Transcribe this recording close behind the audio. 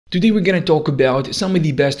Today we're going to talk about some of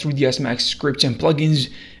the best 3ds Max scripts and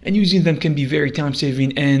plugins, and using them can be very time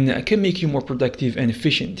saving and can make you more productive and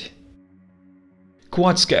efficient.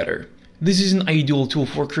 QUADSCATTER. This is an ideal tool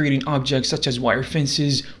for creating objects such as wire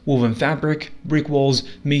fences, woven fabric, brick walls,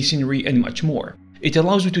 masonry, and much more. It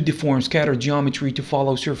allows you to deform scatter geometry to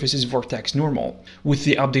follow surfaces vertex normal. With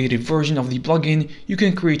the updated version of the plugin, you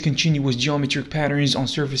can create continuous geometric patterns on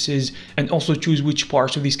surfaces and also choose which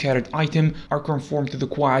parts of the scattered item are conformed to the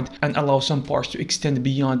quad and allow some parts to extend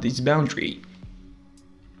beyond its boundary.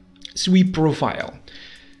 Sweep Profile.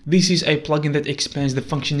 This is a plugin that expands the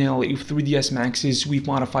functionality of 3ds Max's sweep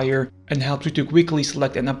modifier and helps you to quickly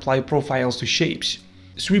select and apply profiles to shapes.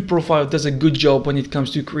 Sweep Profile does a good job when it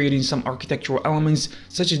comes to creating some architectural elements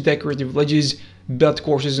such as decorative ledges, belt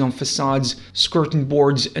courses on facades, skirting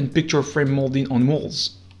boards, and picture frame molding on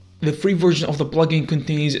walls. The free version of the plugin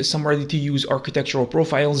contains some ready-to-use architectural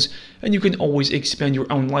profiles, and you can always expand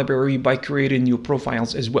your own library by creating new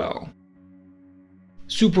profiles as well.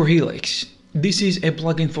 Super HELIX. This is a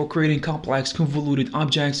plugin for creating complex convoluted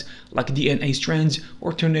objects like DNA strands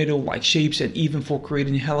or tornado-like shapes, and even for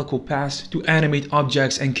creating helical paths to animate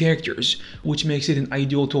objects and characters, which makes it an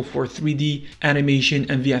ideal tool for 3D, animation,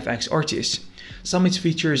 and VFX artists. Some of its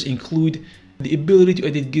features include the ability to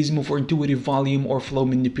edit gizmo for intuitive volume or flow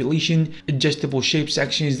manipulation, adjustable shape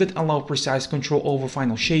sections that allow precise control over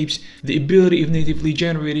final shapes, the ability of natively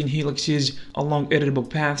generating helixes along editable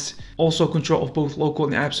paths, also control of both local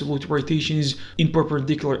and absolute rotations in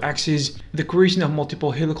perpendicular axes, the creation of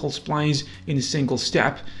multiple helical splines in a single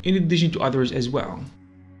step, in addition to others as well.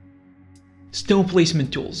 Stone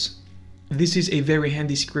Placement Tools. This is a very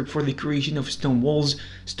handy script for the creation of stone walls,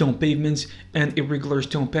 stone pavements, and irregular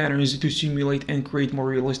stone patterns to simulate and create more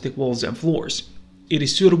realistic walls and floors. It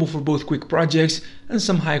is suitable for both quick projects and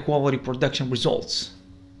some high-quality production results.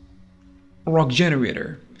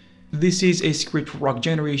 ROCKGENERATOR. This is a script for rock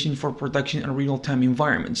generation for production and real-time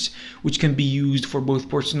environments, which can be used for both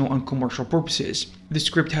personal and commercial purposes. The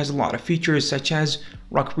script has a lot of features such as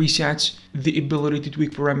rock resets, the ability to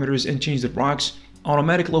tweak parameters and change the rocks,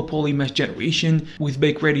 automatic low poly mesh generation with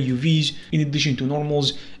bake-ready UVs in addition to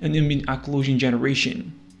normals, and ambient occlusion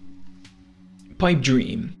generation.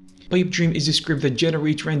 PIPEDREAM. PIPEDREAM is a script that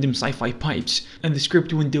generates random sci-fi pipes, and the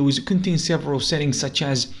script windows contain several settings such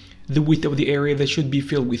as the width of the area that should be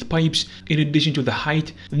filled with pipes, in addition to the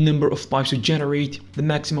height, the number of pipes to generate, the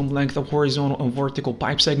maximum length of horizontal and vertical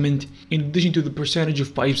pipe segment, in addition to the percentage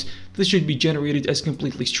of pipes that should be generated as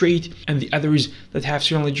completely straight, and the others that have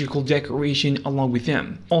cylindrical decoration along with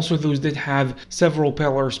them. Also those that have several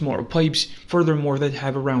parallel smaller pipes, furthermore that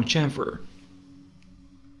have a round chamfer.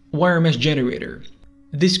 WireMesh Generator.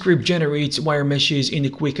 This script generates wire meshes in a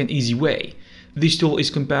quick and easy way. This tool is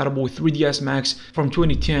compatible with 3ds Max from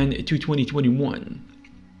 2010 to 2021.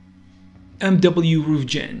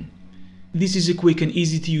 ROOFGEN. This is a quick and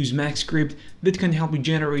easy to use Max script that can help you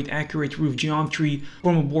generate accurate roof geometry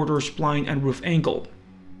from a border, spline, and roof angle.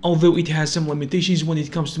 Although it has some limitations when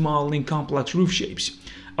it comes to modeling complex roof shapes.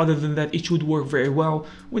 Other than that, it should work very well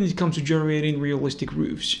when it comes to generating realistic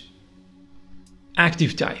roofs.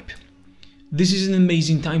 ActiveType. This is an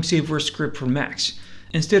amazing time saver script for Max.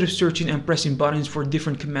 Instead of searching and pressing buttons for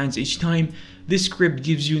different commands each time, this script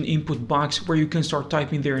gives you an input box where you can start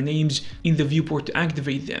typing their names in the viewport to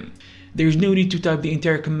activate them. There is no need to type the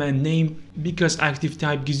entire command name because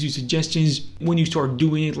ActiveType gives you suggestions when you start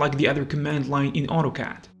doing it, like the other command line in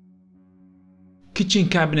AutoCAD. Kitchen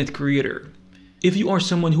Cabinet Creator. If you are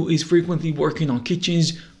someone who is frequently working on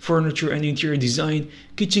kitchens, furniture, and interior design,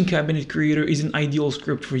 Kitchen Cabinet Creator is an ideal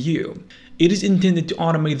script for you. It is intended to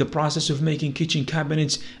automate the process of making kitchen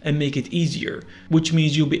cabinets and make it easier, which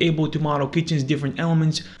means you'll be able to model kitchen's different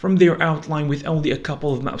elements from their outline with only a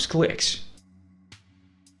couple of mouse clicks.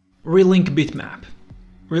 RELINK BITMAP.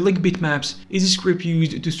 RELINK bitmaps is a script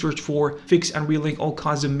used to search for, fix, and relink all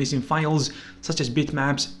kinds of missing files such as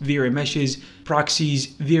bitmaps, WIREMEShes,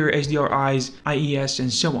 proxies, WIRE-SDRIs, IES,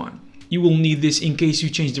 and so on. You will need this in case you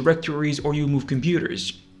change directories or you move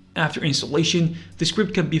computers. After installation, the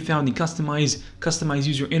script can be found in Customize, Customize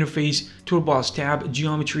User Interface, Toolbox tab,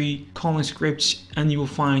 Geometry, Calling Scripts, and you will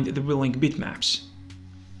find the RELINK bitmaps.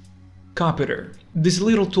 COPITOR. This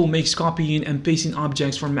little tool makes copying and pasting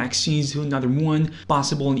objects from Max scenes to another one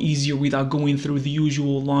possible and easier without going through the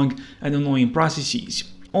usual long and annoying processes.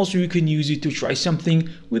 Also, you can use it to try something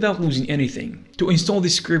without losing anything. To install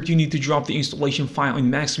this script, you need to drop the installation file in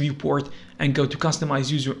Max viewport and go to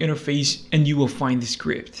Customize User Interface, and you will find the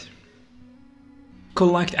script.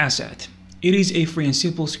 Collect Asset. It is a free and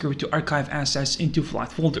simple script to archive assets into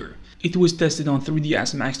flat folder. It was tested on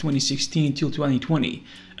 3ds Max 2016 till 2020,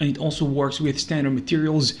 and it also works with standard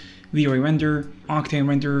materials, V-Ray Render, Octane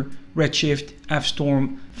Render, Redshift,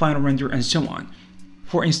 FStorm, Final Render, and so on.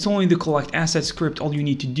 For installing the Collect Asset script, all you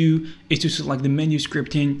need to do is to select the menu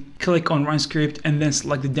scripting, click on Run Script, and then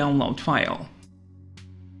select the download file.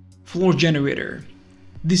 Floor Generator.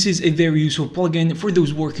 This is a very useful plugin for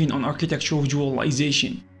those working on architectural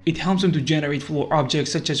visualization. It helps them to generate floor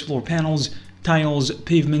objects such as floor panels, tiles,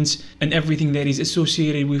 pavements, and everything that is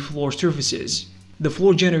associated with floor surfaces. The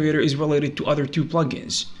floor generator is related to other two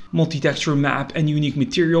plugins, multi-texture map and unique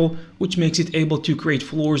material, which makes it able to create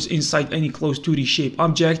floors inside any closed 2D shape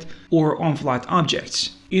object or on flat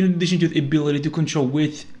objects, in addition to the ability to control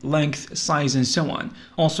width, length, size, and so on,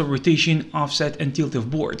 also rotation, offset, and tilt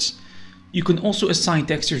of boards. You can also assign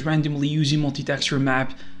textures randomly using multi-texture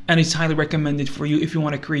map, and it's highly recommended for you if you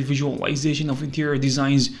want to create visualization of interior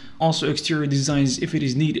designs, also exterior designs if it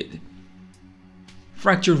is needed.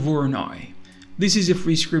 Fractured Voronoi. This is a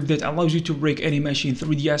free script that allows you to break any mesh in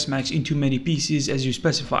 3ds Max into many pieces as you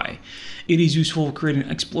specify. It is useful for creating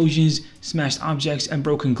explosions, smashed objects, and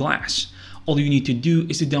broken glass. All you need to do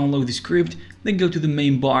is to download the script, then go to the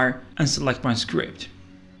main bar and select Run Script.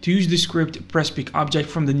 To use the script, press Pick Object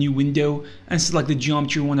from the new window and select the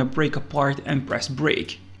geometry you want to break apart and press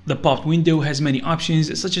Break. The popped window has many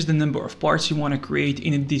options such as the number of parts you want to create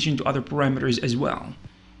in addition to other parameters as well.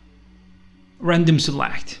 Random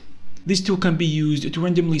Select. This tool can be used to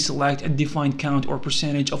randomly select a defined count or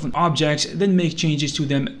percentage of an object, then make changes to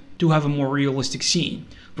them to have a more realistic scene.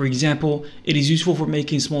 For example, it is useful for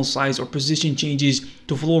making small size or position changes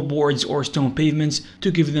to floorboards or stone pavements to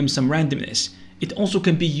give them some randomness. It also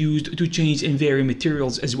can be used to change and vary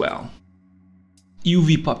materials as well.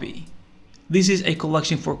 UV Puppy. This is a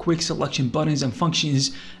collection for quick selection buttons and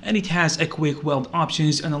functions, and it has a quick weld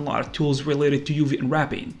options and a lot of tools related to UV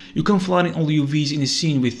unwrapping. You can flatten all UVs in a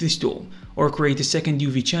scene with this tool, or create a second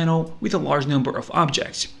UV channel with a large number of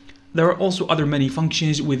objects. There are also other many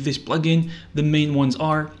functions with this plugin. The main ones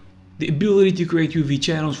are the ability to create UV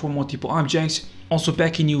channels for multiple objects, also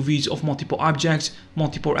packing UVs of multiple objects,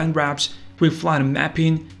 multiple unwraps, quick flatten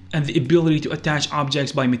mapping, and the ability to attach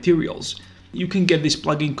objects by materials. You can get this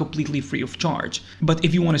plugin completely free of charge, but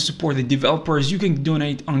if you want to support the developers, you can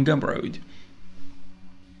donate on Gumroad.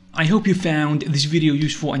 I hope you found this video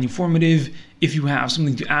useful and informative. If you have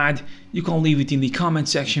something to add, you can leave it in the comment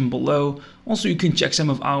section below. Also, you can check some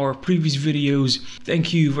of our previous videos.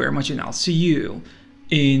 Thank you very much, and I'll see you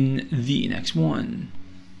in the next one.